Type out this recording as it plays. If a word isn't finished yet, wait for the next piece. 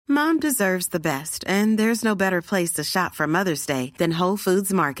Mom deserves the best, and there's no better place to shop for Mother's Day than Whole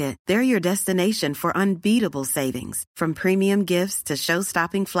Foods Market. They're your destination for unbeatable savings, from premium gifts to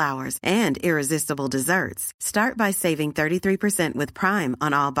show-stopping flowers and irresistible desserts. Start by saving 33% with Prime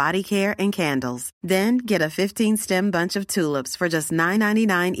on all body care and candles. Then get a 15-stem bunch of tulips for just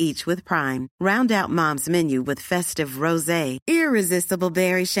 $9.99 each with Prime. Round out Mom's menu with festive rosé, irresistible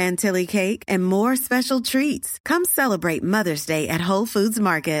berry chantilly cake, and more special treats. Come celebrate Mother's Day at Whole Foods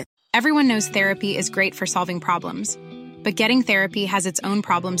Market. Everyone knows therapy is great for solving problems, but getting therapy has its own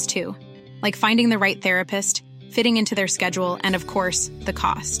problems too, like finding the right therapist, fitting into their schedule, and of course, the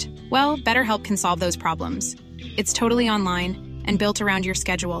cost. Well, BetterHelp can solve those problems. It's totally online and built around your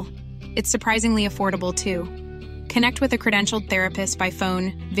schedule. It's surprisingly affordable too. Connect with a credentialed therapist by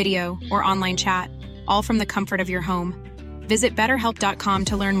phone, video, or online chat, all from the comfort of your home. Visit BetterHelp.com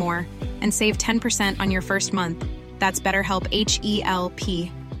to learn more and save 10% on your first month. That's BetterHelp,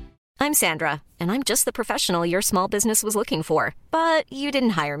 H-E-L-P. I'm Sandra, and I'm just the professional your small business was looking for. But you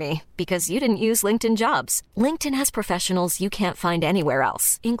didn't hire me because you didn't use LinkedIn Jobs. LinkedIn has professionals you can't find anywhere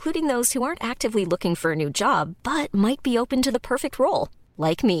else, including those who aren't actively looking for a new job, but might be open to the perfect role,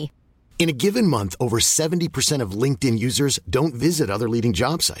 like me. In a given month, over 70% of LinkedIn users don't visit other leading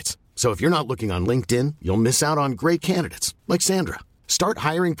job sites. So if you're not looking on LinkedIn, you'll miss out on great candidates like Sandra. Start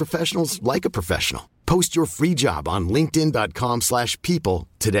hiring professionals like a professional. Post your free job on linkedin.com/people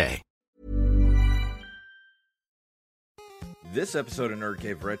today. This episode of Nerd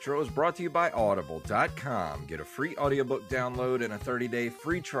Cave Retro is brought to you by Audible.com. Get a free audiobook download and a 30-day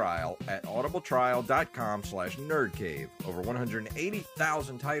free trial at audibletrial.com/nerdcave. Over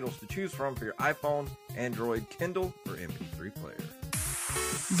 180,000 titles to choose from for your iPhone, Android, Kindle, or MP3 player.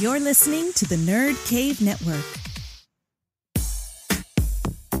 You're listening to the Nerd Cave Network.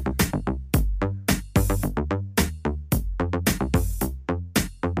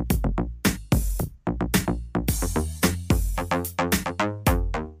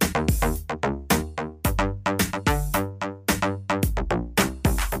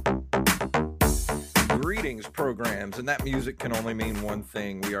 Programs, and that music can only mean one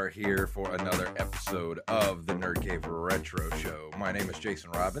thing. We are here for another episode of the Nerd Cave Retro Show. My name is Jason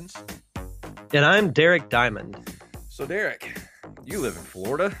Robbins. And I'm Derek Diamond. So, Derek, you live in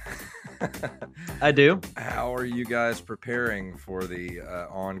Florida. I do. How are you guys preparing for the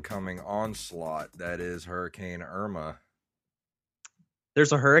oncoming onslaught that is Hurricane Irma?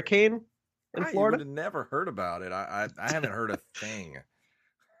 There's a hurricane in Florida? I would have never heard about it. I haven't heard a thing.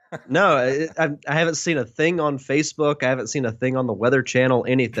 No, I haven't seen a thing on Facebook. I haven't seen a thing on the Weather Channel,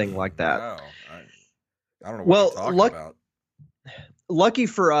 anything like that. No, I don't know what you're talking about. Lucky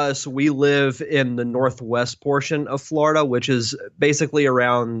for us, we live in the northwest portion of Florida, which is basically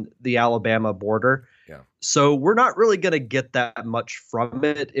around the Alabama border. Yeah. So we're not really going to get that much from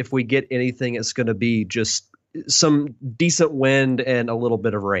it. If we get anything, it's going to be just some decent wind and a little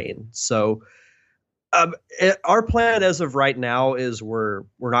bit of rain. So our plan as of right now is we're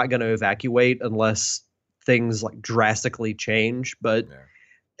not going to evacuate unless things like drastically change. But yeah.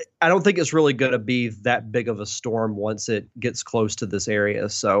 I don't think it's really going to be that big of a storm once it gets close to this area.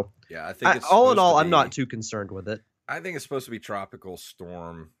 So yeah, I think all in all, I'm not too concerned with it. I think it's supposed to be tropical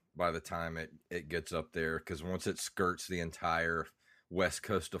storm by the time it gets up there, because once it skirts the entire west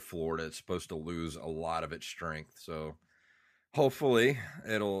coast of Florida, it's supposed to lose a lot of its strength. So hopefully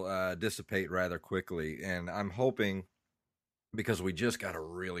it'll dissipate rather quickly. And I'm hoping, because we just got a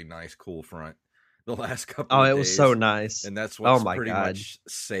really nice cool front the last couple of days. Oh, it was so nice. And that's what's much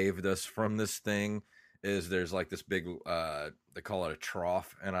saved us from this thing, is there's like this big, they call it a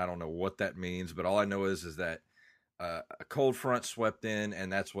trough, and I don't know what that means, but all I know is that a cold front swept in, and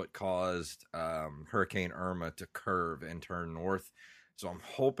that's what caused Hurricane Irma to curve and turn north. So I'm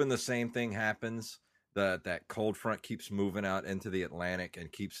hoping the same thing happens, that cold front keeps moving out into the Atlantic and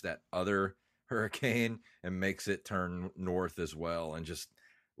keeps that other hurricane and makes it turn north as well, and just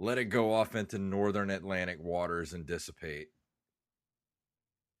let it go off into northern Atlantic waters and dissipate.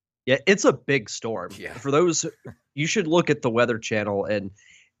 Yeah, it's a big storm. Yeah. For those, you should look at the Weather Channel, and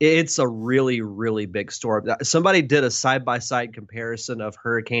it's a really, really big storm. Somebody did a side-by-side comparison of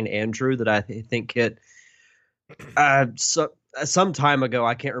Hurricane Andrew that I think hit some time ago.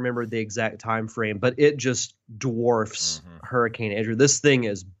 I can't remember the exact time frame, but it just dwarfs Hurricane Andrew. This thing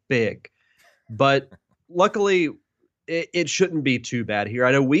is big, but luckily it shouldn't be too bad here.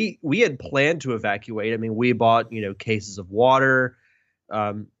 I know we had planned to evacuate. I mean, we bought, cases of water,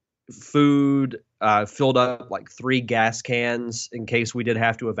 food, filled up like 3 gas cans in case we did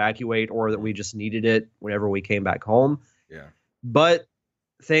have to evacuate, or that we just needed it whenever we came back home. Yeah. But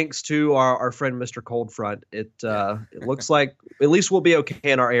thanks to our friend Mr. Cold Front, it looks like at least we'll be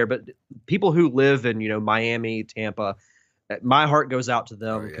okay in our air. But people who live in Miami, Tampa, my heart goes out to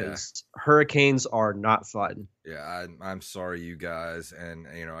them because hurricanes are not fun. Yeah, I'm sorry, you guys, and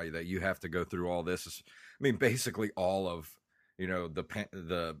that you have to go through all this. I mean, basically all of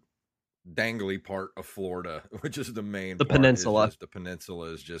the dangly part of Florida, which is the main peninsula. The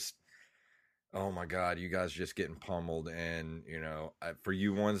peninsula is just, oh my God, you guys just getting pummeled. And for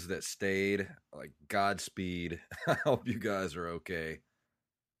you ones that stayed, like, Godspeed. I hope you guys are okay.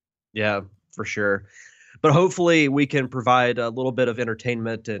 Yeah, for sure. But hopefully we can provide a little bit of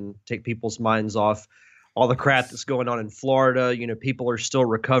entertainment and take people's minds off all the crap that's going on in Florida. People are still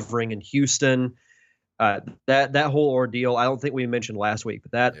recovering in Houston. That whole ordeal, I don't think we mentioned last week,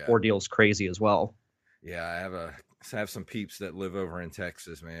 but that ordeal is crazy as well. Yeah, I have some peeps that live over in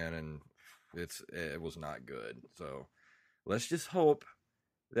Texas, man, and it was not good. So let's just hope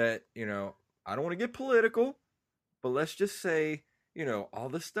that, I don't want to get political, but let's just say, all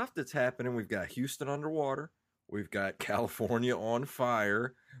the stuff that's happening. We've got Houston underwater. We've got California on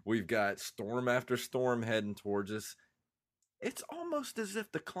fire. We've got storm after storm heading towards us. It's almost as if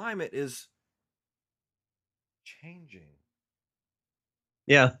the climate is changing.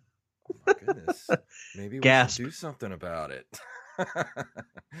 Yeah. Oh my goodness. Maybe we should do something about it.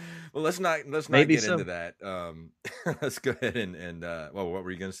 Well, let's not get into that. Let's go ahead and what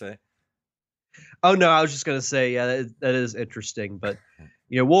were you going to say? Oh no, I was just going to say, yeah, that is interesting, but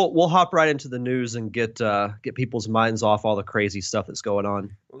we'll hop right into the news and get people's minds off all the crazy stuff that's going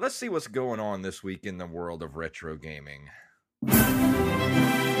on. Well, let's see what's going on this week in the world of retro gaming.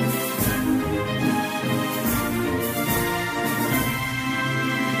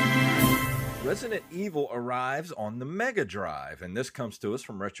 Resident Evil arrives on the Mega Drive, and this comes to us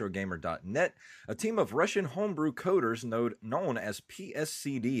from RetroGamer.net. A team of Russian homebrew coders known as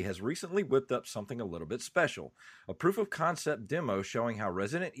PSCD has recently whipped up something a little bit special, a proof-of-concept demo showing how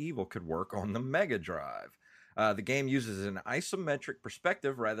Resident Evil could work on the Mega Drive. The game uses an isometric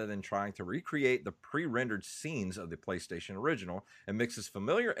perspective rather than trying to recreate the pre-rendered scenes of the PlayStation original, and mixes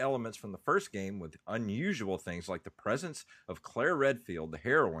familiar elements from the first game with unusual things like the presence of Claire Redfield, the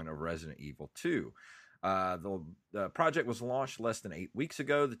heroine of Resident Evil 2. The project was launched less than 8 weeks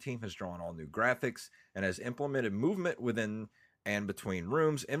ago. The team has drawn all new graphics and has implemented movement within and between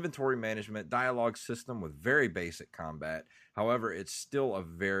rooms, inventory management, dialogue system with very basic combat. However, it's still a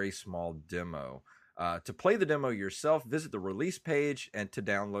very small demo. To play the demo yourself, visit the release page and to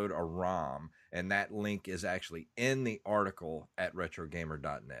download a ROM. And that link is actually in the article at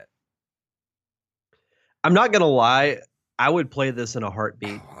RetroGamer.net. I'm not going to lie. I would play this in a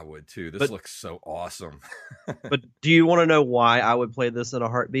heartbeat. Oh, I would too. This looks so awesome. But do you want to know why I would play this in a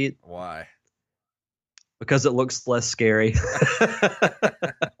heartbeat? Why? Because it looks less scary.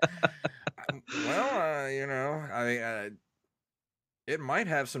 It might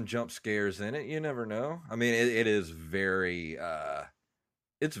have some jump scares in it. You never know. I mean, it is very,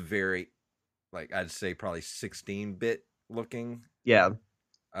 it's very, like, I'd say probably 16-bit looking. Yeah.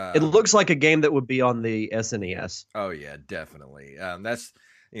 It looks like a game that would be on the SNES. Oh yeah, definitely.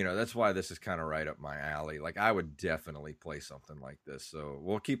 That's why this is kind of right up my alley. Like, I would definitely play something like this. So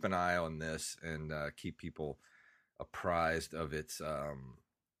we'll keep an eye on this and keep people apprised of its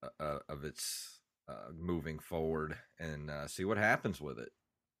moving forward and see what happens with it.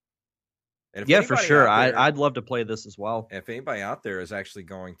 And yeah, for sure. I'd love to play this as well. If anybody out there is actually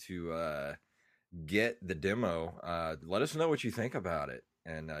going to get the demo, let us know what you think about it.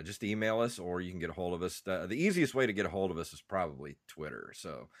 And just email us, or you can get a hold of us. The easiest way to get a hold of us is probably Twitter.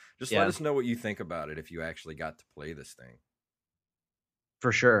 So just let us know what you think about it if you actually got to play this thing.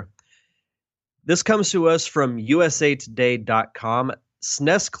 For sure. This comes to us from usatoday.com.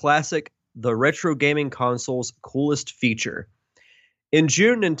 SNES Classic, the retro gaming console's coolest feature. In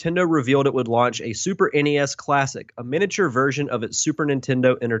June, Nintendo revealed it would launch a Super NES Classic, a miniature version of its Super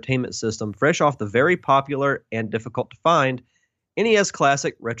Nintendo Entertainment System, fresh off the very popular and difficult to find NES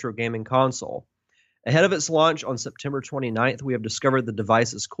Classic retro gaming console. Ahead of its launch on September 29th, we have discovered the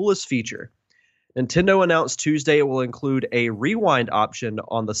device's coolest feature. Nintendo announced Tuesday it will include a rewind option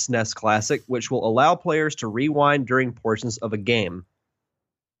on the SNES Classic, which will allow players to rewind during portions of a game.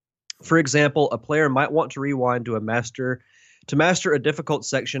 For example, a player might want to rewind to master a difficult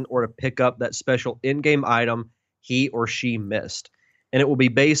section or to pick up that special in-game item he or she missed. And it will be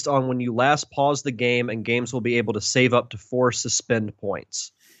based on when you last paused the game, and games will be able to save up to 4 suspend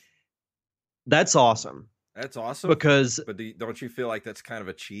points. That's awesome. But don't you feel like that's kind of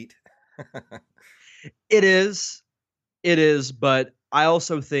a cheat? It is. It is, but I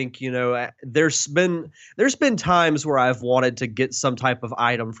also think, there's been times where I've wanted to get some type of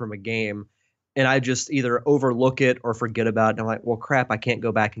item from a game and I just either overlook it or forget about it. And I'm like, well, crap, I can't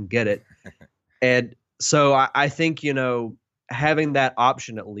go back and get it. And so I think, having that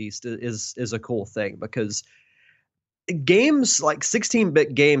option at least is a cool thing, because games like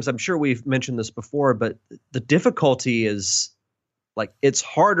 16-bit games, I'm sure we've mentioned this before, but the difficulty is like, it's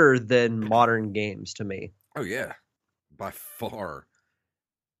harder than modern games to me. Oh yeah, by far.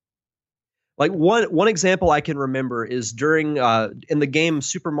 Like one example I can remember is during in the game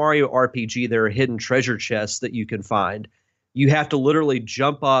Super Mario RPG, there are hidden treasure chests that you can find. You have to literally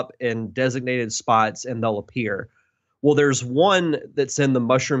jump up in designated spots and they'll appear. Well, there's one that's in the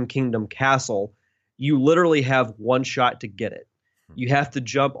Mushroom Kingdom Castle. You literally have one shot to get it. You have to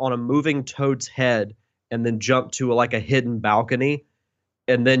jump on a moving toad's head and then jump to a hidden balcony,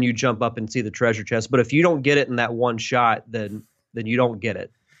 and then you jump up and see the treasure chest. But if you don't get it in that one shot, then you don't get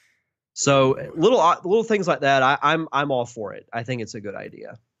it. So little things like that, I'm all for it. I think it's a good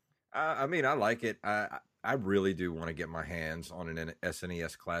idea. I mean, I like it. I really do want to get my hands on an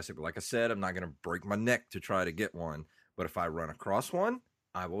SNES Classic. But like I said, I'm not going to break my neck to try to get one. But if I run across one,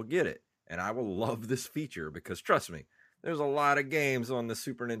 I will get it. And I will love this feature because, trust me, there's a lot of games on the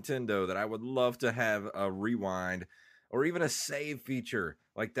Super Nintendo that I would love to have a rewind or even a save feature.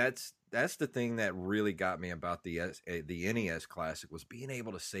 Like that's the thing that really got me about the NES Classic, was being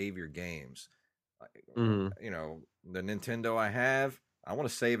able to save your games. The Nintendo I have, I want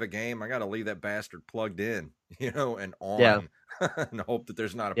to save a game, I got to leave that bastard plugged in, and on, and hope that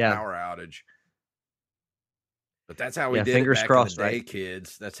there's not a power outage. But that's how we did fingers it back crossed, in the day, right?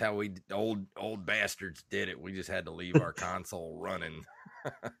 kids. That's how we old bastards did it. We just had to leave our console running.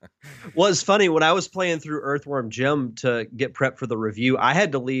 Well, it's funny, when I was playing through Earthworm Jim to get prepped for the review, I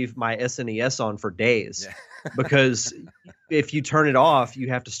had to leave my SNES on for days because if you turn it off, you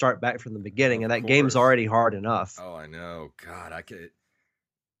have to start back from the beginning, and that game's already hard enough. Oh, I know. God, I could.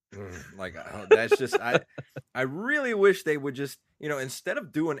 That's just I really wish they would just, instead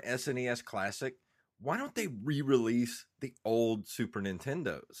of doing SNES Classic, why don't they re-release the old Super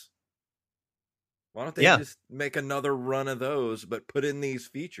Nintendos? Why don't they just make another run of those, but put in these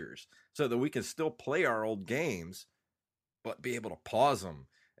features so that we can still play our old games, but be able to pause them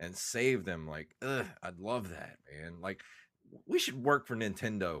and save them? I'd love that, man. We should work for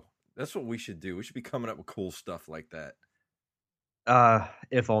Nintendo. That's what we should do. We should be coming up with cool stuff like that.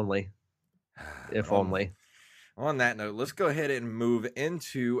 If only. If only. On that note, let's go ahead and move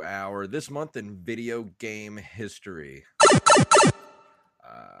into our This Month in Video Game History.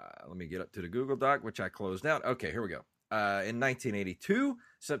 Let me get up to the Google Doc, which I closed out. Okay, here we go. In 1982,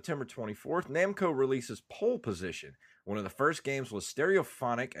 September 24th, Namco releases Pole Position. One of the first games with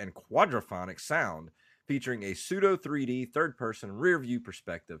stereophonic and quadraphonic sound, featuring a pseudo 3D third-person rear-view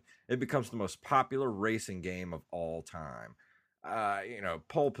perspective. It becomes the most popular racing game of all time.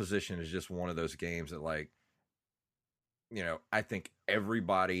 Pole Position is just one of those games that, I think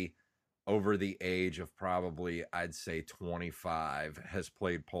everybody over the age of probably, I'd say 25, has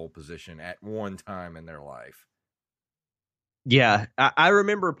played Pole Position at one time in their life. Yeah, I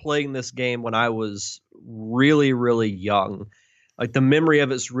remember playing this game when I was really, really young. Like, the memory of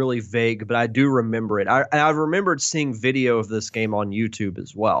it's really vague, but I do remember it. I remembered seeing video of this game on YouTube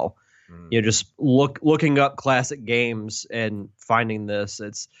as well. Just looking up classic games and finding this.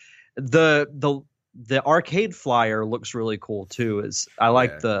 It's the arcade flyer looks really cool too. I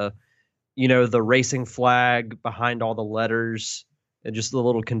like the racing flag behind all the letters and just the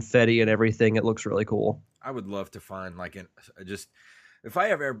little confetti and everything. It looks really cool. I would love to find if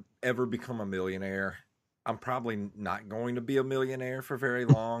I ever become a millionaire, I'm probably not going to be a millionaire for very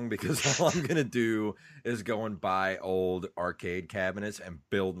long, because all I'm going to do is go and buy old arcade cabinets and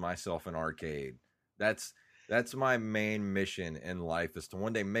build myself an arcade. That's my main mission in life, is to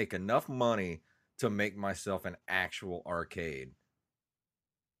one day make enough money to make myself an actual arcade.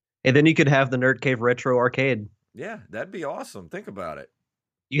 And then you could have the Nerd Cave Retro Arcade. Yeah, that'd be awesome. Think about it.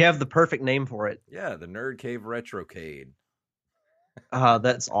 You have the perfect name for it. Yeah, the Nerd Cave Retrocade.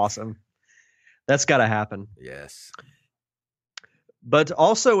 That's awesome. That's got to happen. Yes. But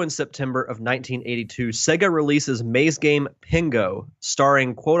also in September of 1982, Sega releases Maze game Pingo,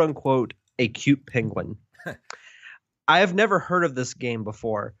 starring quote-unquote a cute penguin. I have never heard of this game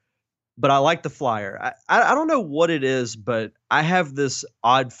before, but I like the flyer. I don't know what it is, but I have this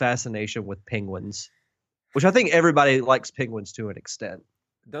odd fascination with penguins, which I think everybody likes penguins to an extent.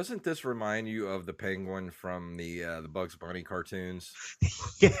 Doesn't this remind you of the penguin from the Bugs Bunny cartoons?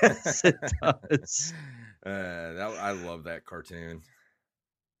 Yes, it does. I love that cartoon.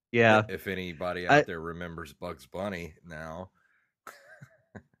 Yeah. If anybody out there remembers Bugs Bunny now.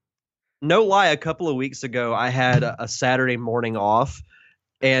 No lie, a couple of weeks ago, I had a Saturday morning off,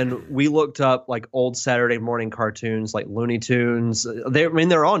 and we looked up like old Saturday morning cartoons, like Looney Tunes.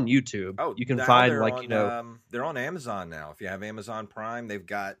 They're on YouTube. Oh, you can find they're on Amazon now. If you have Amazon Prime, they've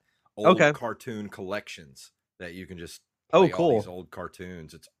got old cartoon collections that you can just play all these old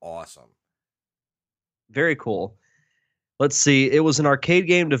cartoons. It's awesome. Very cool. Let's see. It was an arcade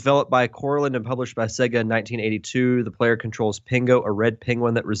game developed by Corland and published by Sega in 1982. The player controls Pingo, a red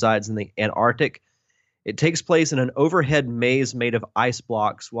penguin that resides in the Antarctic. It takes place in an overhead maze made of ice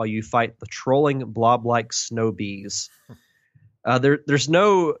blocks while you fight the trolling blob-like snow bees. There's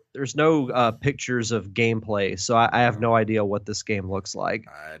no pictures of gameplay, so I have no idea what this game looks like.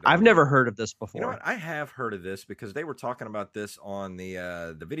 I've never heard of this before. You know what? I have heard of this because they were talking about this on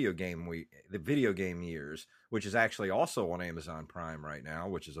the video game years, which is actually also on Amazon Prime right now,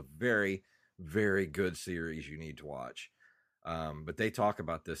 which is a very, very good series you need to watch. But they talk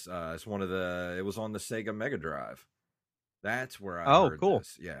about this. It was on the Sega Mega Drive. That's where I heard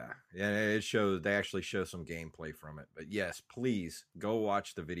this. Yeah. They actually show some gameplay from it. But yes, please go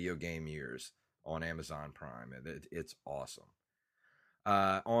watch the video game years on Amazon Prime. It's awesome.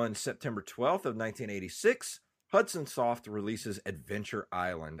 On September 12th of 1986, Hudson Soft releases Adventure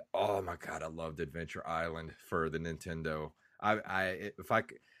Island. Oh my God, I loved Adventure Island for the Nintendo. If I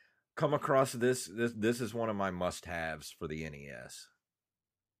come across this is one of my must-haves for the NES.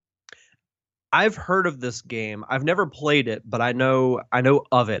 I've heard of this game. I've never played it, but I know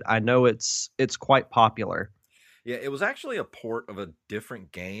of it. I know it's quite popular. Yeah, it was actually a port of a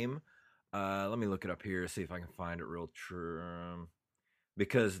different game. Let me look it up here, see if I can find it real true.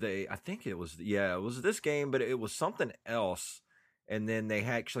 Because I think it was this game, but it was something else. And then they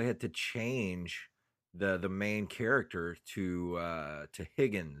actually had to change the main character to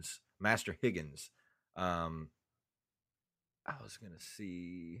Higgins, Master Higgins. I was gonna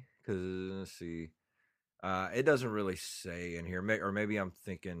see because let's see, it doesn't really say in here, or maybe I'm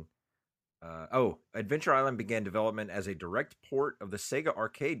thinking. Adventure Island began development as a direct port of the Sega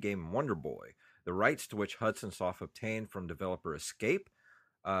arcade game Wonder Boy, the rights to which Hudson Soft obtained from developer Escape,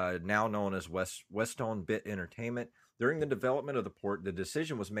 now known as Westone Bit Entertainment. During the development of the port, the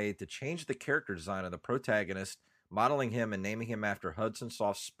decision was made to change the character design of the protagonist, modeling him and naming him after Hudson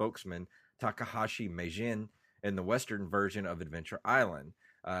Soft spokesman Takahashi Meijin in the Western version of Adventure Island.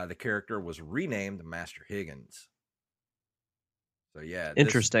 The character was renamed Master Higgins. So yeah,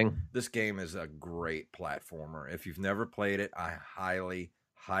 interesting. This game is a great platformer. If you've never played it, I highly,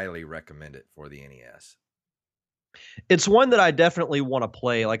 highly recommend it for the NES. It's one that I definitely want to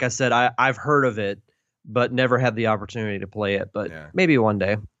play. Like I said, I've heard of it, but never had the opportunity to play it. But maybe one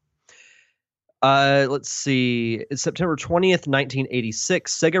day. Let's see. It's September 20th,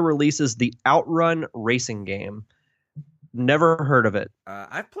 1986. Sega releases the Outrun racing game. Never heard of it.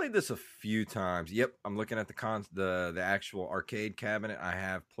 I've played this a few times. Yep, I'm looking at the actual arcade cabinet. I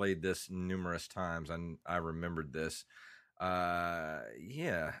have played this numerous times, and I remembered this.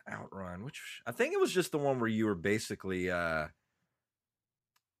 Outrun, which I think it was just the one where you were basically you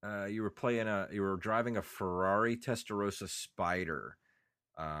were driving a Ferrari Testarossa Spider.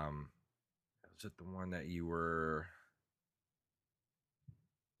 Was it the one that you were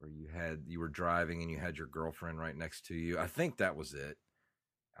driving and you had your girlfriend right next to you? I think that was it.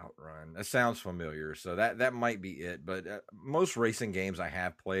 Outrun. That sounds familiar, so that might be it. But most racing games I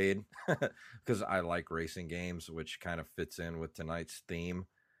have played because I like racing games, which kind of fits in with tonight's theme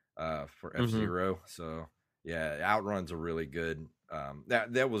for F-Zero. So yeah, Outrun's a really good.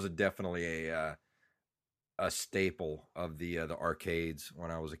 That was definitely a staple of the arcades when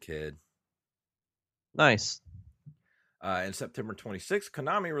I was a kid. Nice. In September 26th,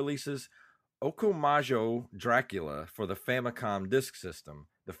 Konami releases Okumajo Dracula for the Famicom Disk System,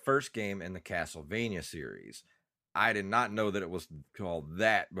 the first game in the Castlevania series. I did not know that it was called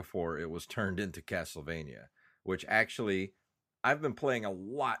that before it was turned into Castlevania, which actually, I've been playing a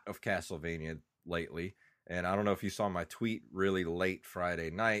lot of Castlevania lately, and I don't know if you saw my tweet really late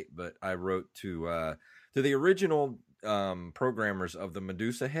Friday night, but I wrote to the original programmers of the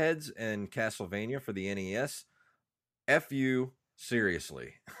Medusa heads in Castlevania for the NES, F you,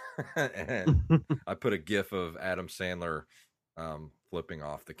 seriously. And I put a gif of Adam Sandler flipping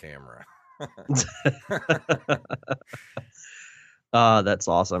off the camera. That's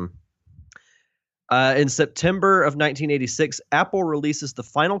awesome. In September of 1986, Apple releases the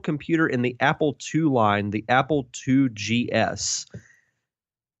final computer in the Apple II line, the Apple II GS.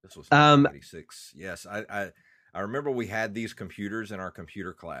 This was 1986. Yes, I remember we had these computers in our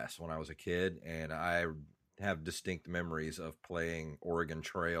computer class when I was a kid, and I have distinct memories of playing Oregon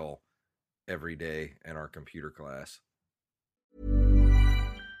Trail every day in our computer class.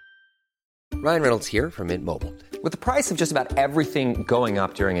 Ryan Reynolds here from Mint Mobile. With the price of just about everything going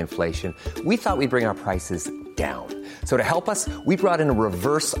up during inflation, we thought we'd bring our prices down. So to help us, we brought in a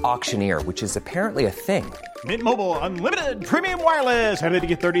reverse auctioneer, which is apparently a thing. Mint Mobile Unlimited Premium Wireless. How to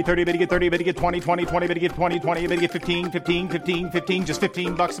get 30, 30, bit to get 30, bit to get 20, 20, 20, bit to get 20, 20, bit to get 15, 15, 15, 15, just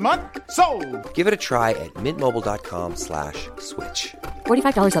 $15 a month? Sold! Give it a try at mintmobile.com/switch.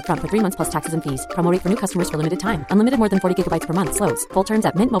 $45 up front for 3 months plus taxes and fees. Promo rate for new customers for limited time. Unlimited more than 40 gigabytes per month. Slows full terms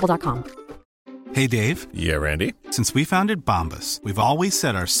at mintmobile.com. Hey, Dave. Yeah, Randy. Since we founded Bombas, we've always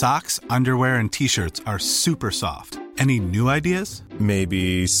said our socks, underwear, and T-shirts are super soft. Any new ideas?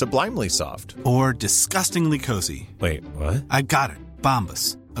 Maybe sublimely soft. Or disgustingly cozy. Wait, what? I got it.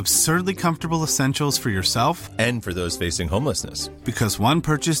 Bombas. Absurdly comfortable essentials for yourself and for those facing homelessness. Because one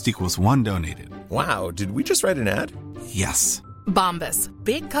purchased equals one donated. Wow, did we just write an ad? Yes. Bombas.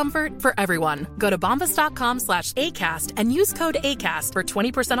 Big comfort for everyone. Go to bombas.com/ACAST and use code ACAST for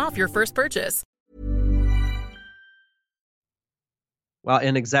 20% off your first purchase. Well,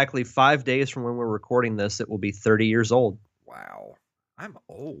 in exactly 5 days from when we're recording this, it will be 30 years old. Wow. I'm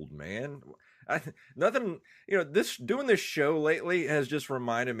old, man. Doing this show lately has just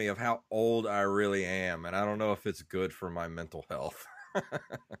reminded me of how old I really am. And I don't know if it's good for my mental health.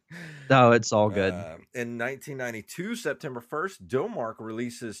 No, it's all good. In 1992, September 1st, Domark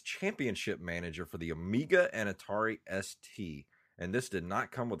releases Championship Manager for the Amiga and Atari ST. And this did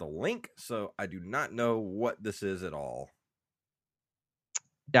not come with a link, so I do not know what this is at all.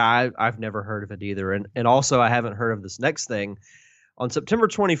 Yeah, I've never heard of it either. And also, I haven't heard of this next thing. On September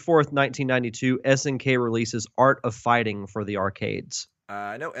 24th, 1992, SNK releases Art of Fighting for the arcades.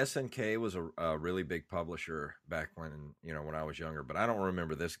 I know SNK was a really big publisher back when I was younger, but I don't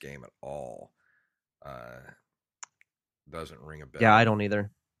remember this game at all. Doesn't ring a bell. Yeah, I don't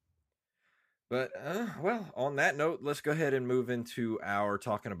either. But, on that note, let's go ahead and move into our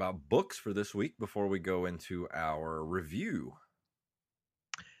talking about books for this week before we go into our review.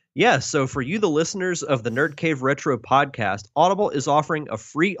 Yeah, so for you, the listeners of the Nerd Cave Retro podcast, Audible is offering a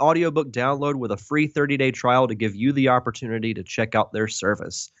free audiobook download with a free 30-day trial to give you the opportunity to check out their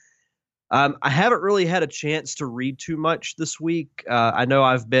service. I haven't really had a chance to read too much this week. I know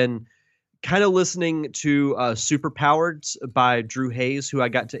I've been kind of listening to Superpowered by Drew Hayes, who I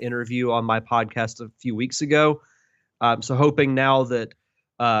got to interview on my podcast a few weeks ago. So hoping now that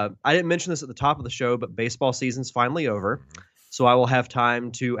I didn't mention this at the top of the show, but baseball season's finally over. Mm-hmm. So I will have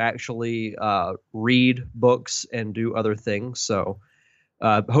time to actually read books and do other things. So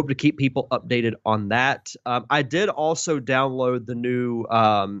hope to keep people updated on that. I did also download the new,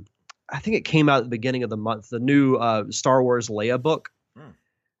 I think it came out at the beginning of the month, the new Star Wars Leia book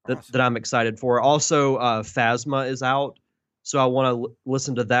that I'm excited for. Also, Phasma is out. So I want to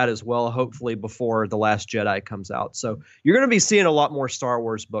listen to that as well, hopefully before The Last Jedi comes out. So you're going to be seeing a lot more Star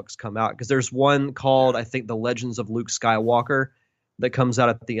Wars books come out because there's one called, I think, The Legends of Luke Skywalker that comes out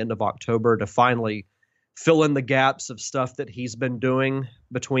at the end of October to finally fill in the gaps of stuff that he's been doing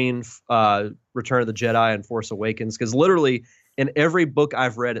between Return of the Jedi and Force Awakens. Because literally in every book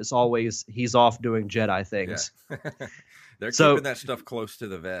I've read, it's always he's off doing Jedi things. Yeah. They're keeping that stuff close to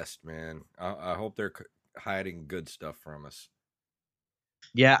the vest, man. I hope they're hiding good stuff from us.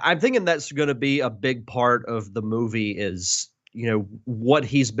 Yeah, I'm thinking that's going to be a big part of the movie is, what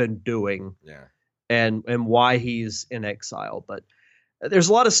he's been doing. Yeah. And why he's in exile. But there's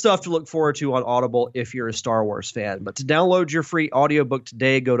a lot of stuff to look forward to on Audible if you're a Star Wars fan. But to download your free audiobook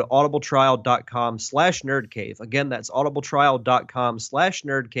today, go to audibletrial.com/nerdcave. Again, that's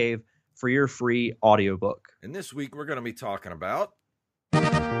audibletrial.com/nerdcave for your free audiobook. And this week we're going to be talking about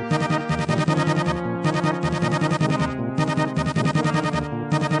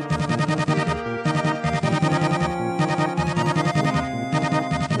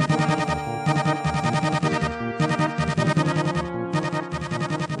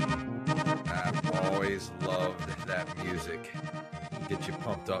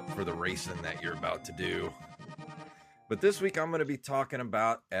for the racing that you're about to do. But this week I'm going to be talking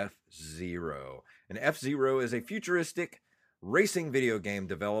about F-Zero. And F-Zero is a futuristic racing video game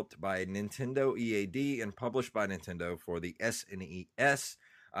developed by Nintendo EAD and published by Nintendo for the SNES,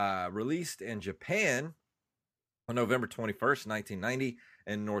 released in Japan on November 21st, 1990,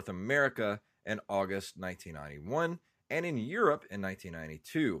 in North America in August 1991, and in Europe in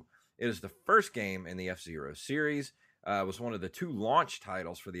 1992. It is the first game in the F-Zero series. Was one of the two launch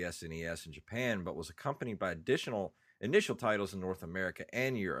titles for the SNES in Japan, but was accompanied by additional initial titles in North America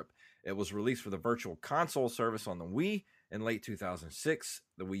and Europe. It was released for the Virtual Console service on the Wii in late 2006,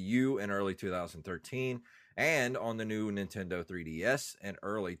 the Wii U in early 2013, And on the new Nintendo 3DS in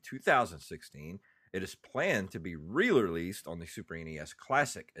early 2016, it is planned to be re-released on the Super NES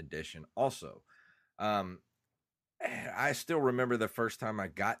Classic Edition also. I still remember the first time I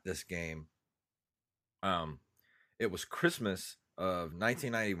got this game. It was Christmas of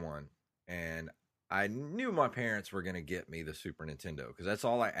 1991, and I knew my parents were going to get me the Super Nintendo because that's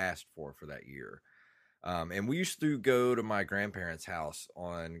all I asked for that year. And we used to go to my grandparents' house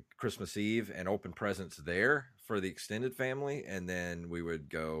on Christmas Eve and open presents there for the extended family. And then we would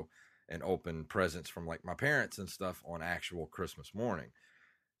go and open presents from like my parents and stuff on actual Christmas morning.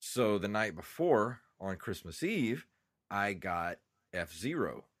 So the night before on Christmas Eve, I got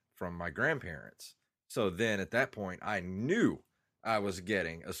F-Zero from my grandparents. So then at that point, I knew I was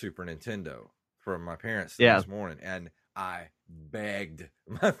getting a Super Nintendo from my parents this morning. And I begged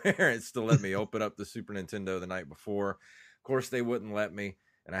my parents to let me open up the Super Nintendo the night before. Of course, they wouldn't let me,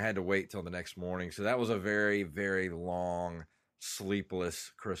 and I had to wait till the next morning. So that was a very, very long,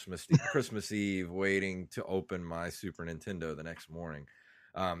 sleepless Christmas Eve waiting to open my Super Nintendo the next morning,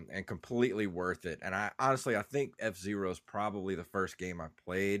 and completely worth it. And I think F-Zero is probably the first game I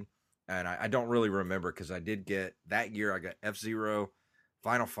played, and I don't really remember because I did get that year. I got F-Zero,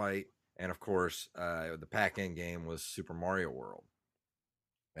 Final Fight, and of course, the pack-in game was Super Mario World.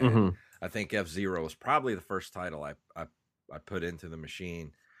 And I think F-Zero was probably the first title I put into the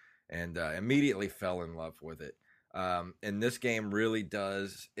machine, and immediately fell in love with it. And this game really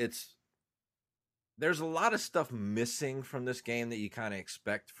does. There's a lot of stuff missing from this game that you kind of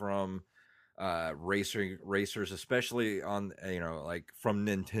expect from racers, especially on like from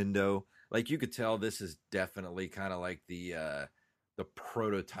Nintendo. Like you could tell this is definitely kind of like the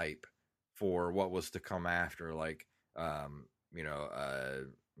prototype for what was to come after, like Mario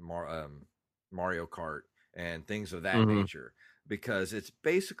Kart and things of that nature, because it's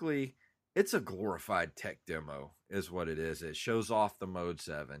a glorified tech demo is what it is. It shows off the Mode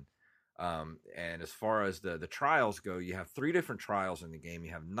 7. And as far as the trials go, you have 3 different trials in the game.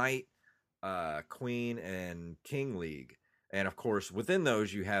 You have Knight, Queen, and King League. And of course, within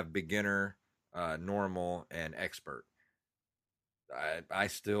those, you have beginner, normal, and expert. I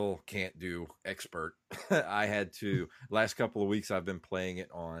still can't do expert. I had to, last couple of weeks, I've been playing it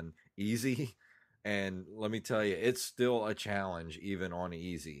on easy. And let me tell you, it's still a challenge, even on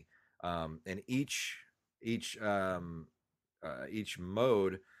easy. And each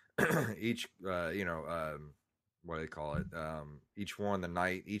mode, each what do they call it? Each one, the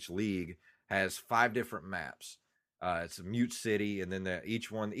night, each league has 5 different maps. It's a Mute City, and then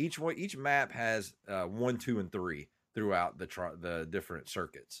each map has 1, 2, and 3 throughout the different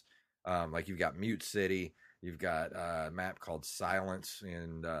circuits. Like you've got Mute City, you've got a map called Silence,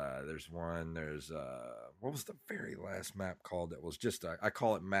 and there's what was the very last map called? That was just I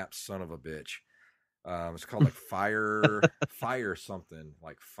call it Map Son of a Bitch. It's called like fire something,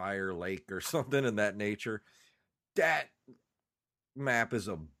 like Fire Lake or something in that nature. That map is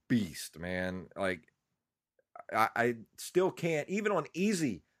a beast, man. Like I still can't, even on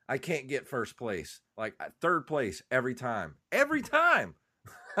easy, I can't get first place. Like 3rd place every time.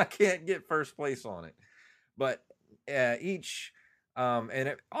 I can't get first place on it. But and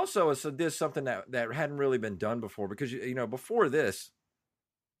it also did something that hadn't really been done before, because before this,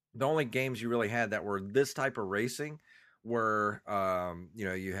 the only games you really had that were this type of racing were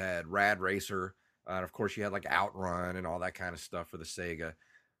you had Rad Racer, and of course you had like Outrun and all that kind of stuff for the Sega.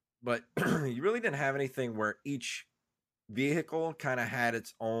 But you really didn't have anything where each vehicle kind of had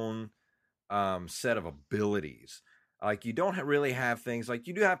its own set of abilities. Like you don't really have things like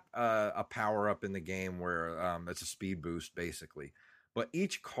you do have a power up in the game where it's a speed boost basically, but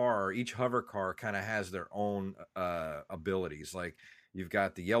each hover car kind of has their own abilities. Like you've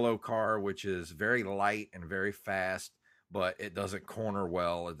got the yellow car, which is very light and very fast, but it doesn't corner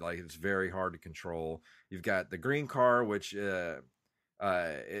well. It's very hard to control. You've got the green car, which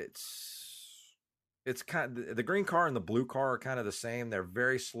it's kind of, the green car and the blue car are kind of the same. They're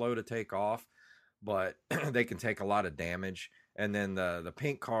very slow to take off, but they can take a lot of damage. And then the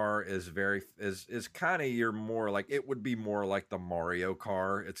pink car is kind of it would be more like the Mario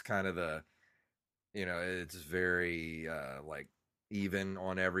car. It's kind of it's very like even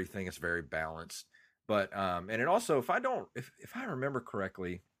on everything. It's very balanced. But and it also, if I remember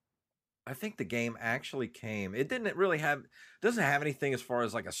correctly, I think the game actually it doesn't have anything as far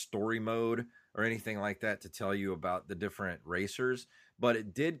as like a story mode or anything like that to tell you about the different racers, but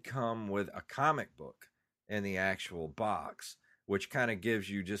it did come with a comic book in the actual box, which kind of gives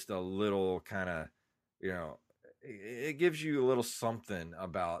you just a little kind of, it gives you a little something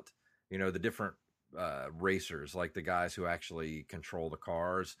about, the different racers, like the guys who actually control the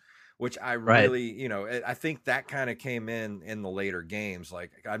cars, which I Right. really, I think that kind of came in the later games.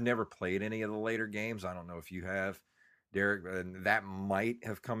 Like, I've never played any of the later games. I don't know if you have, Derek, and that might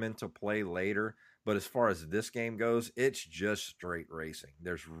have come into play later. But as far as this game goes, it's just straight racing.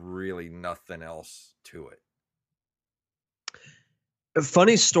 There's really nothing else to it. A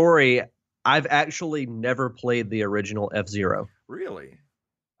funny story, I've actually never played the original F-Zero. Really?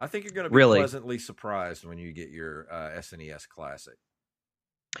 I think you're going to be Really? pleasantly surprised when you get your SNES Classic.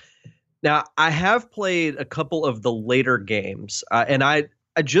 Now, I have played a couple of the later games, and I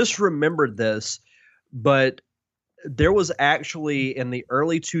just remembered this, but there was actually, in the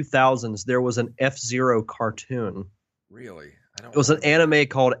early 2000s, there was an F-Zero cartoon. Really? It was an anime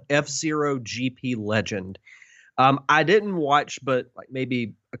called F-Zero GP Legend. I didn't watch but like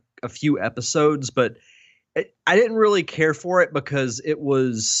maybe a few episodes, but I didn't really care for it because it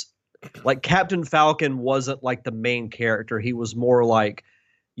was like Captain Falcon wasn't like the main character. He was more like,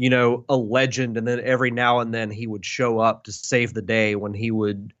 a legend, and then every now and then he would show up to save the day when he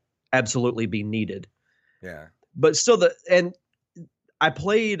would absolutely be needed. Yeah. But still, I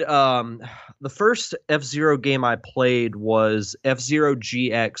played the first F-Zero game I played was F-Zero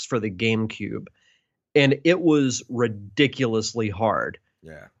GX for the GameCube, and it was ridiculously hard.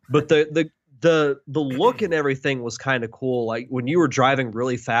 Yeah. But the look and everything was kind of cool. Like when you were driving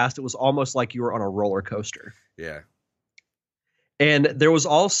really fast, it was almost like you were on a roller coaster. Yeah. And there was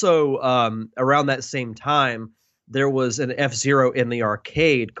also around that same time, there was an F-Zero in the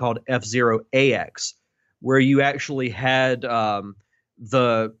arcade called F-Zero AX, where you actually had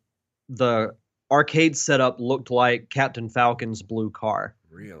the arcade setup looked like Captain Falcon's blue car.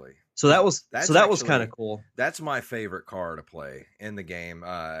 Really? So that was That's kind of cool. That's my favorite car to play in the game.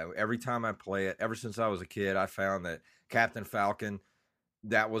 Every time I play it, ever since I was a kid, I found that Captain Falcon,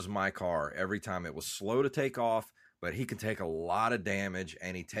 that was my car. Every time it was slow to take off, but he can take a lot of damage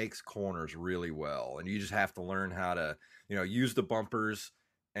and he takes corners really well. And you just have to learn how to, use the bumpers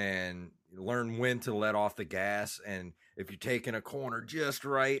and learn when to let off the gas. And if you're taking a corner just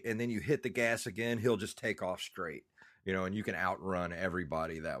right and then you hit the gas again, he'll just take off straight, and you can outrun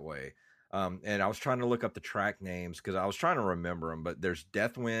everybody that way. And I was trying to look up the track names because I was trying to remember them, but there's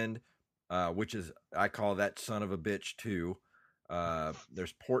Deathwind, which is, I call that son of a bitch too.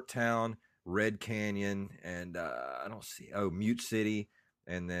 There's Port Town, Red Canyon, and I don't see, Mute City.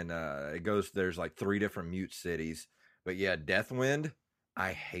 And then there's like 3 different Mute cities. But yeah, Deathwind,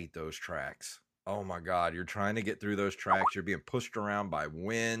 I hate those tracks. Oh my God, you're trying to get through those tracks. You're being pushed around by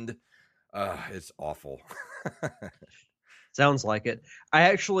wind. It's awful. Sounds like it. I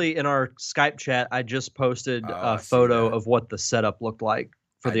actually, in our Skype chat, I just posted I a see photo that. of what the setup looked like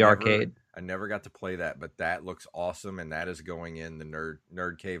for the arcade. I never got to play that, but that looks awesome, and that is going in the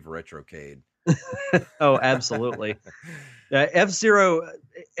Nerd Cave Retrocade. Oh, absolutely. F-Zero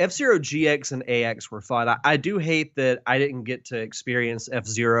GX and AX were fun. I do hate that I didn't get to experience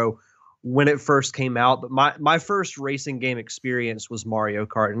F-Zero when it first came out, but my first racing game experience was Mario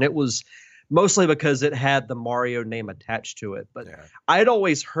Kart, and it was mostly because it had the Mario name attached to it. But Yeah. I'd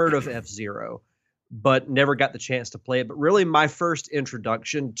always heard of F-Zero, but never got the chance to play it. But really, my first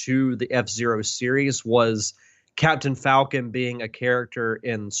introduction to the F-Zero series was Captain Falcon being a character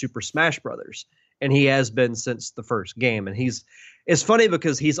in Super Smash Brothers, and he has been since the first game. And it's funny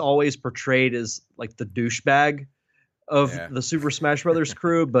because he's always portrayed as like the douchebag of the Super Smash Brothers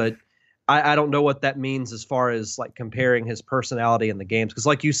crew, but I don't know what that means as far as like comparing his personality in the games. Because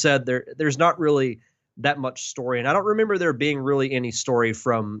like you said, there's not really that much story, and I don't remember there being really any story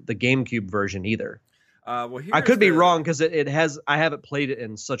from the GameCube version either. Well, I could be wrong because I haven't played it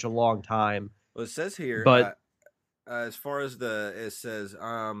in such a long time. Well, it says here, but as far as it says,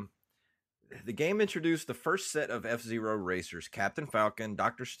 the game introduced the first set of F-Zero racers: Captain Falcon,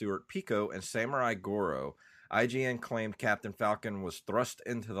 Dr. Stewart, Pico, and Samurai Goro. IGN claimed Captain Falcon was thrust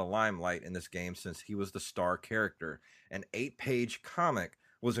into the limelight in this game since he was the star character. An 8-page comic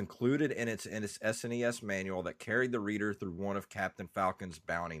was included in its SNES manual that carried the reader through one of Captain Falcon's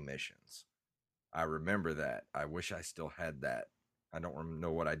bounty missions. I remember that. I wish I still had that. I don't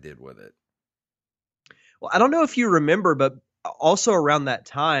know what I did with it. Well, I don't know if you remember, but also around that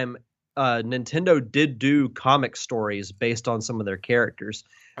time, Nintendo did do comic stories based on some of their characters.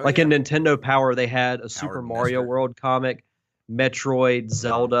 In Nintendo Power, they had a Super Mario World comic, Metroid,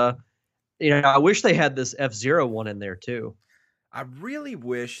 Zelda. I wish they had this F-Zero one in there too. I really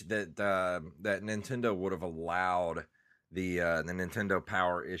wish that that Nintendo would have allowed the Nintendo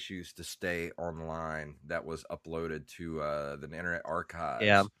Power issues to stay online. That was uploaded to the Internet Archives.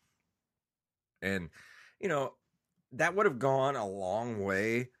 Yeah, and that would have gone a long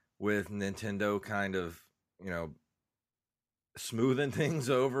way with Nintendo kind of smoothing things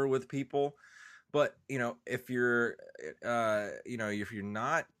over with people. But, if you're, if you're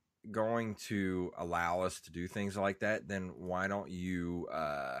not going to allow us to do things like that, then why don't you,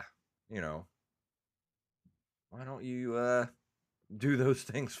 do those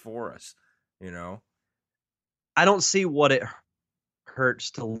things for us, I don't see what it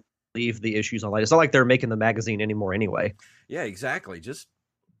hurts to leave the issues online. It's not like they're making the magazine anymore anyway. Yeah, exactly. Just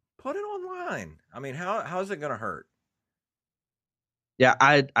put it online. I mean, how's it going to hurt? Yeah,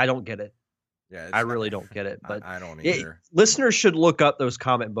 I don't get it. Yeah, I really don't get it. But I don't either. Listeners should look up those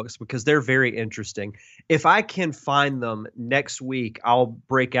comic books because they're very interesting. If I can find them next week, I'll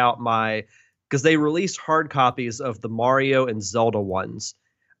break out because they released hard copies of the Mario and Zelda ones.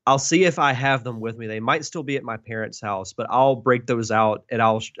 I'll see if I have them with me. They might still be at my parents' house, but I'll break those out and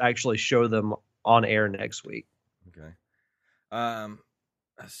I'll actually show them on air next week. Okay.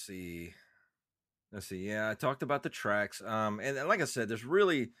 Let's see. Yeah, I talked about the tracks. And like I said, there's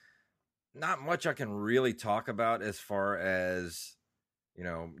really not much I can really talk about as far as,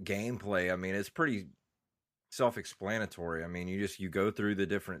 gameplay. I mean, it's pretty self-explanatory. I mean, you go through the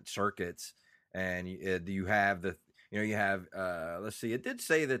different circuits and you have let's see, it did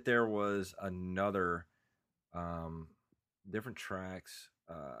say that there was another, different tracks.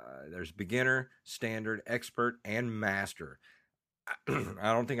 There's beginner, standard, expert, and master.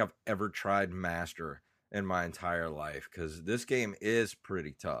 I don't think I've ever tried master in my entire life because this game is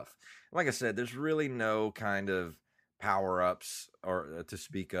pretty tough. Like I said, there's really no kind of power-ups or to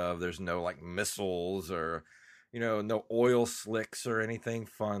speak of. There's no like missiles or no oil slicks or anything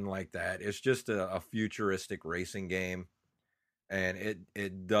fun like that. It's just a futuristic racing game, and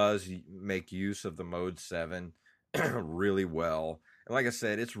it does make use of the Mode 7 really well. And like I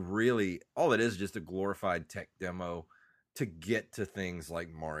said, it's really all it is just a glorified tech demo to get to things like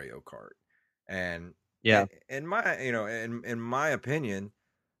Mario Kart. And yeah, in my in my opinion,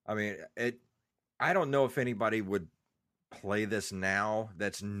 I mean, I don't know if anybody would play this now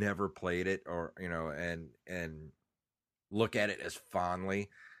that's never played it, or and look at it as fondly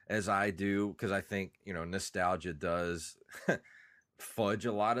as I do, because I think nostalgia does fudge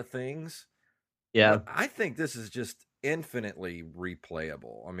a lot of things. Yeah, but I think this is just infinitely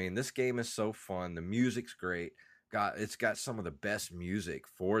replayable. I mean, this game is so fun. The music's great. It's got some of the best music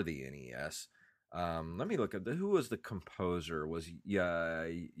for the NES. Let me look at who was the composer. Was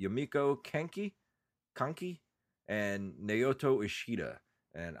Yumiko Kanki and Naoto Ishida.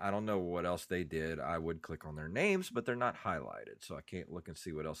 And I don't know what else they did. I would click on their names, but they're not highlighted, so I can't look and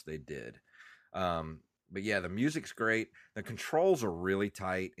see what else they did. But yeah, the music's great. The controls are really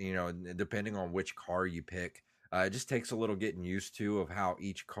tight, depending on which car you pick. It just takes a little getting used to of how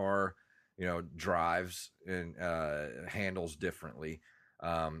each car, drives and handles differently.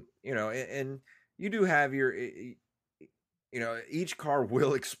 And you do have your, each car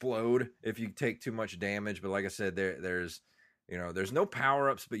will explode if you take too much damage. But like I said, there's no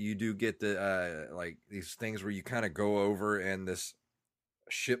power-ups, but you do get the like these things where you kind of go over and this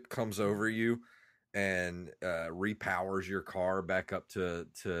ship comes over you and repowers your car back up to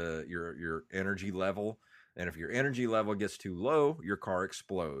your energy level. And if your energy level gets too low, your car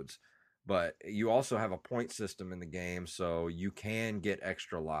explodes. But you also have a point system in the game, so you can get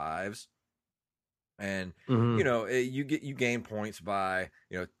extra lives. And you gain points by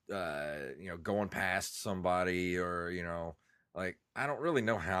going past somebody, or like, I don't really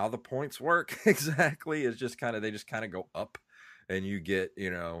know how the points work exactly. It's just they just go up, and you get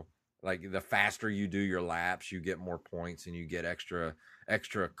like the faster you do your laps, you get more points, and you get extra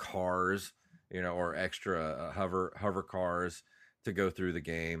cars, or extra hover cars to go through the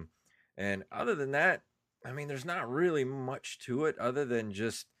game. And other than that, I mean, there's not really much to it other than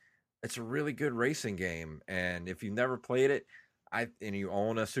just it's a really good racing game. And if you've never played it, and you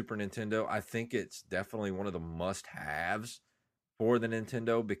own a Super Nintendo, I think it's definitely one of the must-haves for the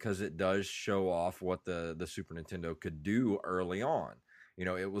Nintendo, because it does show off what the Super Nintendo could do early on.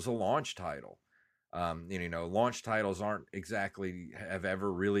 It was a launch title. Launch titles have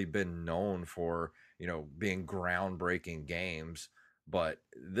ever really been known for, being groundbreaking games. But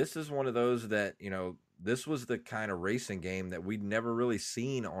this is one of those that, this was the kind of racing game that we'd never really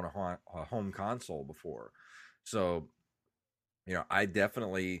seen on a home console before. So, I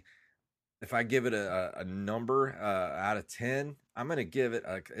definitely, if I give it a number out of 10, I'm going to give it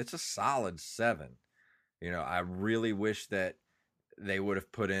it's a solid 7. I really wish that they would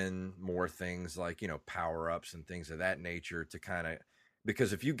have put in more things like, power-ups and things of that nature to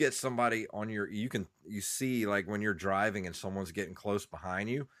because if you get somebody on you see, like, when you're driving and someone's getting close behind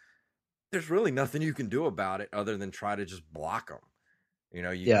you, there's really nothing you can do about it other than try to just block them. You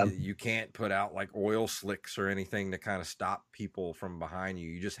know, you can't put out like oil slicks or anything to kind of stop people from behind you.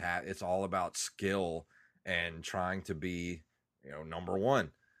 You just it's all about skill and trying to be, you know, number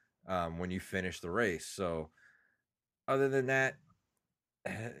one when you finish the race. So other than that,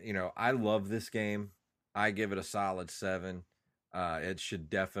 you know, I love this game. I give it a solid 7. It should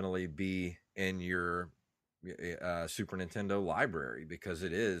definitely be in your Super Nintendo library because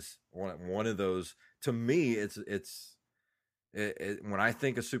it is one of those. To me, when I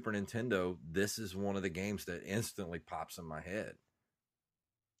think of Super Nintendo, this is one of the games that instantly pops in my head.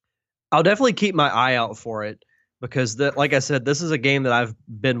 I'll definitely keep my eye out for it because, like I said, this is a game that I've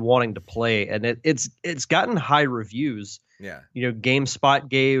been wanting to play, and it's gotten high reviews. Yeah, you know, GameSpot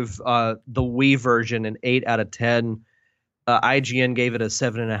gave the Wii version an 8 out of 10. IGN gave it a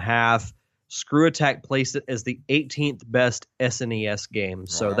 7.5. Screw Attack placed it as the 18th best SNES game,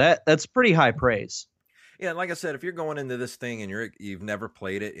 so that's pretty high praise. Yeah, like I said, if you're going into this thing and you've never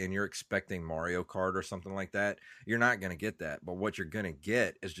played it and you're expecting Mario Kart or something like that, you're not going to get that. But what you're going to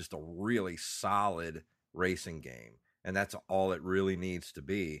get is just a really solid racing game, and that's all it really needs to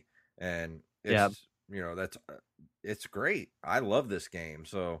be. And it's it's great. I love this game.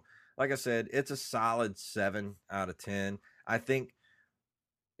 So, like I said, it's a solid 7 out of 10. I think,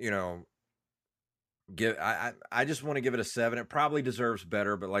 you know, I just want to give it a 7. It probably deserves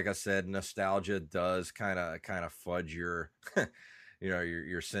better, but like I said, nostalgia does kind of fudge your you know,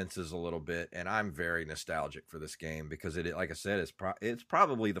 your senses a little bit, and I'm very nostalgic for this game because it, like I said, it's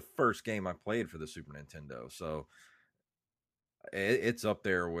probably the first game I played for the Super Nintendo. So it's up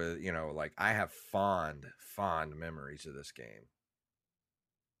there with, you know, like I have fond memories of this game.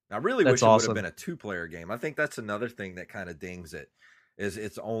 I really wish it would have been a 2-player game. I think that's another thing that kind of dings it. Is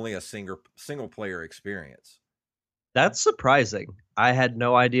it's only a single player experience. That's surprising. I had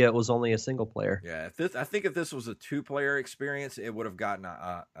no idea it was only a single player. Yeah, I think if this was a 2-player experience, it would have gotten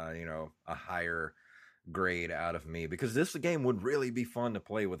a higher grade out of me because this game would really be fun to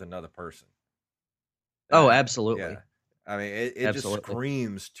play with another person. Oh, absolutely. Yeah. I mean, it just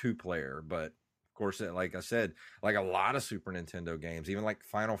screams 2-player, but of course, like I said, like a lot of Super Nintendo games, even like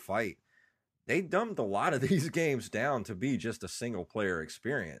Final Fight, they dumbed a lot of these games down to be just a single player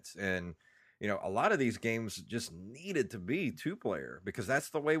experience. And, you know, a lot of these games just needed to be 2-player because that's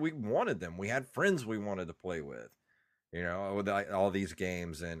the way we wanted them. We had friends we wanted to play with, you know, with all these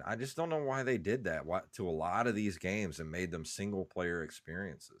games. And I just don't know why they did that to a lot of these games and made them single player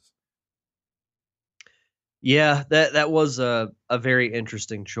experiences. Yeah, that was a very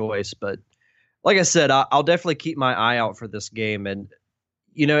interesting choice. But like I said, I'll definitely keep my eye out for this game. And,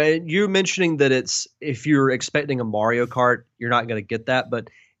 you know, you're mentioning that if you're expecting a Mario Kart, you're not going to get that, but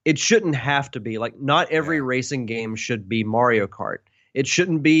it shouldn't have to be. Like, not every racing game should be Mario Kart. It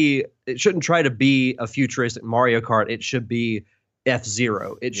shouldn't try to be a futuristic Mario Kart. It should be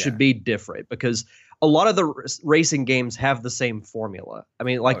F-Zero. It should be different because a lot of the racing games have the same formula. I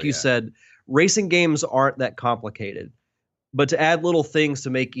mean, like you said, racing games aren't that complicated, but to add little things to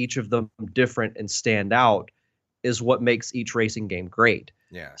make each of them different and stand out is what makes each racing game great.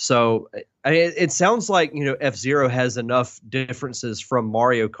 Yeah. So it sounds like, you know, F-Zero has enough differences from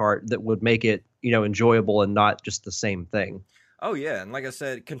Mario Kart that would make it, you know, enjoyable and not just the same thing. Oh, yeah. And like I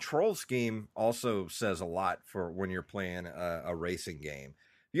said, control scheme also says a lot for when you're playing a racing game.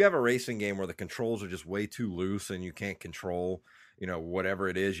 If you have a racing game where the controls are just way too loose and you can't control, you know, whatever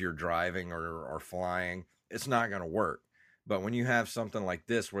it is you're driving or flying, it's not going to work. But when you have something like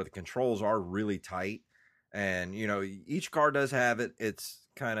this where the controls are really tight, and, you know, each car does have it. It's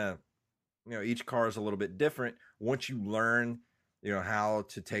kind of, you know, each car is a little bit different. Once you learn, you know, how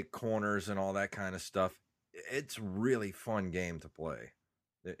to take corners and all that kind of stuff, it's a really fun game to play.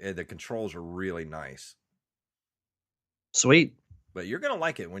 The controls are really nice. Sweet. But you're going to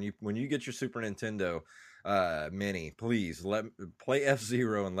like it when you get your Super Nintendo Mini. Please play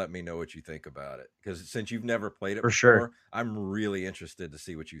F-Zero and let me know what you think about it. Because since you've never played it before, sure, I'm really interested to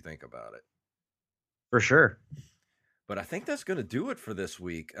see what you think about it. For sure. But I think that's going to do it for this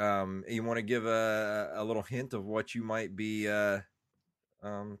week. You want to give a little hint of what you might be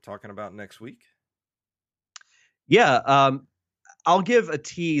talking about next week? Yeah, I'll give a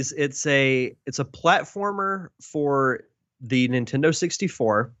tease. It's a platformer for the Nintendo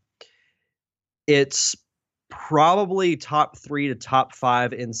 64. It's probably top 3 to top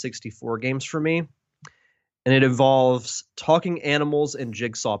 5 N64 games for me. And it involves talking animals and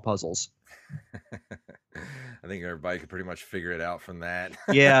jigsaw puzzles. I think everybody could pretty much figure it out from that.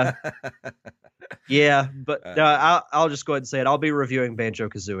 Yeah. Yeah, but I'll just go ahead and say it. I'll be reviewing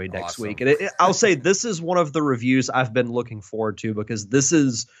Banjo-Kazooie next week. And I'll say this is one of the reviews I've been looking forward to because this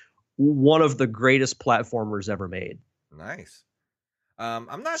is one of the greatest platformers ever made. Nice.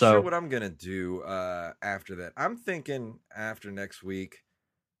 I'm not sure what I'm going to do after that. I'm thinking after next week,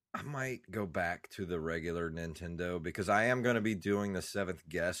 I might go back to the regular Nintendo because I am going to be doing the 7th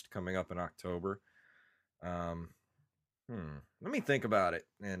Guest coming up in October. Let me think about it.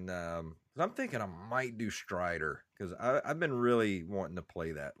 And I'm thinking I might do Strider because I've been really wanting to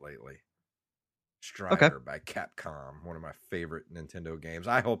play that lately. Strider by Capcom, one of my favorite Nintendo games.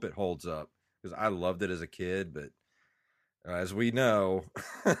 I hope it holds up because I loved it as a kid, but as we know,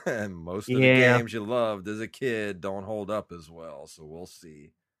 most of the games you loved as a kid don't hold up as well. So we'll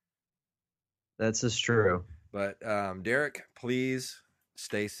see. That's just true. But Derek, please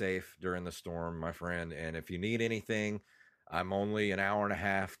stay safe during the storm, my friend. And if you need anything, I'm only an hour and a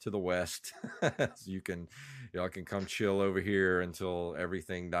half to the west. So y'all can come chill over here until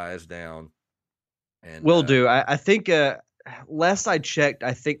everything dies down. And will do. I think last I checked,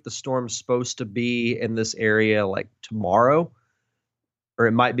 I think the storm's supposed to be in this area like tomorrow, or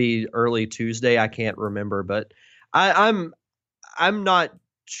it might be early Tuesday. I can't remember, but I'm not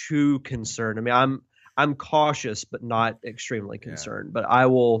too concerned. I mean, I'm cautious, but not extremely concerned. But I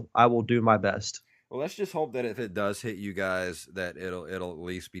will do my best. Well, let's just hope that if it does hit you guys, that it'll at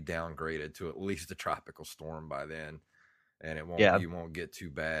least be downgraded to at least a tropical storm by then, and it won't you won't get too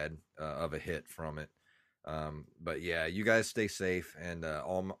bad of a hit from it. But yeah, you guys stay safe, and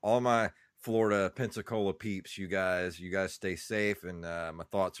all my Florida Pensacola peeps, you guys stay safe, and my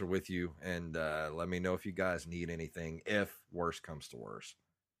thoughts are with you. And let me know if you guys need anything if worse comes to worse.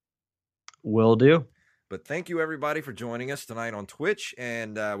 Will do. But thank you, everybody, for joining us tonight on Twitch.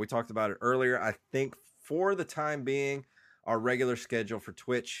 And we talked about it earlier. I think for the time being, our regular schedule for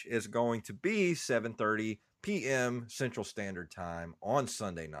Twitch is going to be 7:30 p.m. Central Standard Time on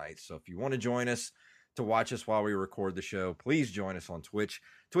Sunday nights. So if you want to join us to watch us while we record the show, please join us on Twitch,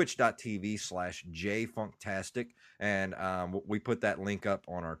 twitch.tv/JFunktastic. And we put that link up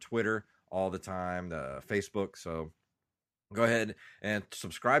on our Twitter all the time, the Facebook. So go ahead and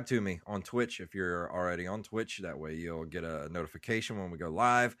subscribe to me on Twitch if you're already on Twitch. That way you'll get a notification when we go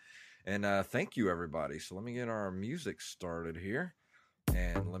live. And thank you, everybody. So let me get our music started here.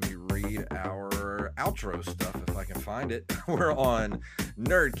 And let me read our outro stuff if I can find it. We're on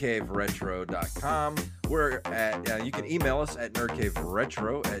nerdcaveretro.com. We're at, you can email us at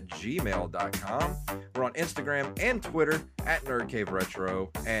nerdcaveretro@gmail.com. We're on Instagram and Twitter at nerdcaveretro,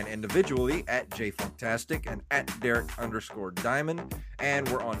 and individually at jfunktastic and at Derek_Diamond. And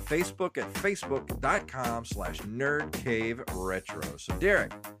we're on Facebook at facebook.com/nerdcaveretro. So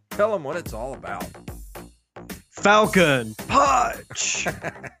Derek, tell them what it's all about. Falcon Punch!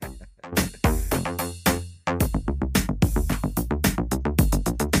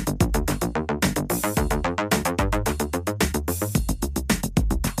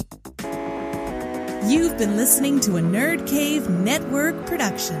 You've been listening to a Nerd Cave Network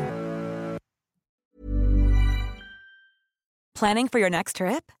production. Planning for your next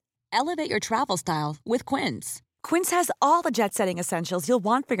trip? Elevate your travel style with Quince. Quince has all the jet-setting essentials you'll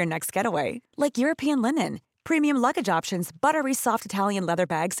want for your next getaway, like European linen, premium luggage options, buttery soft Italian leather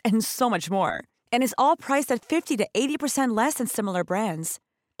bags, and so much more. And is all priced at 50 to 80% less than similar brands.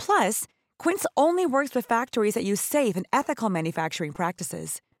 Plus, Quince only works with factories that use safe and ethical manufacturing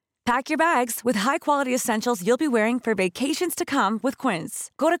practices. Pack your bags with high-quality essentials you'll be wearing for vacations to come with Quince.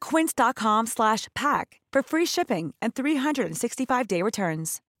 Go to quince.com/pack for free shipping and 365-day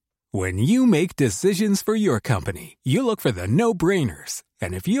returns. When you make decisions for your company, you look for the no-brainers.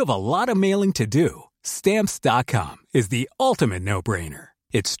 And if you have a lot of mailing to do, Stamps.com is the ultimate no-brainer.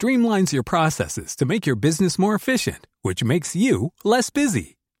 It streamlines your processes to make your business more efficient, which makes you less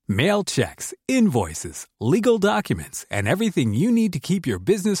busy. Mail checks, invoices, legal documents, and everything you need to keep your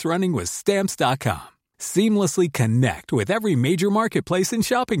business running with Stamps.com. Seamlessly connect with every major marketplace and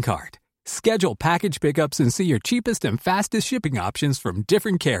shopping cart. Schedule package pickups and see your cheapest and fastest shipping options from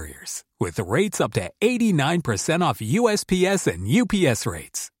different carriers, with rates up to 89% off USPS and UPS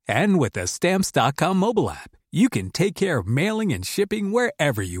rates. And with the Stamps.com mobile app, you can take care of mailing and shipping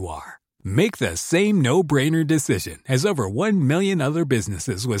wherever you are. Make the same no-brainer decision as over 1 million other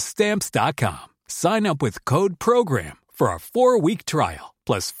businesses with Stamps.com. Sign up with code PROGRAM for a 4-week trial,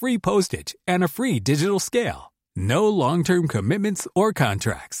 plus free postage and a free digital scale. No long-term commitments or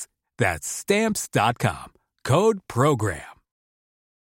contracts. That's Stamps.com. Code PROGRAM.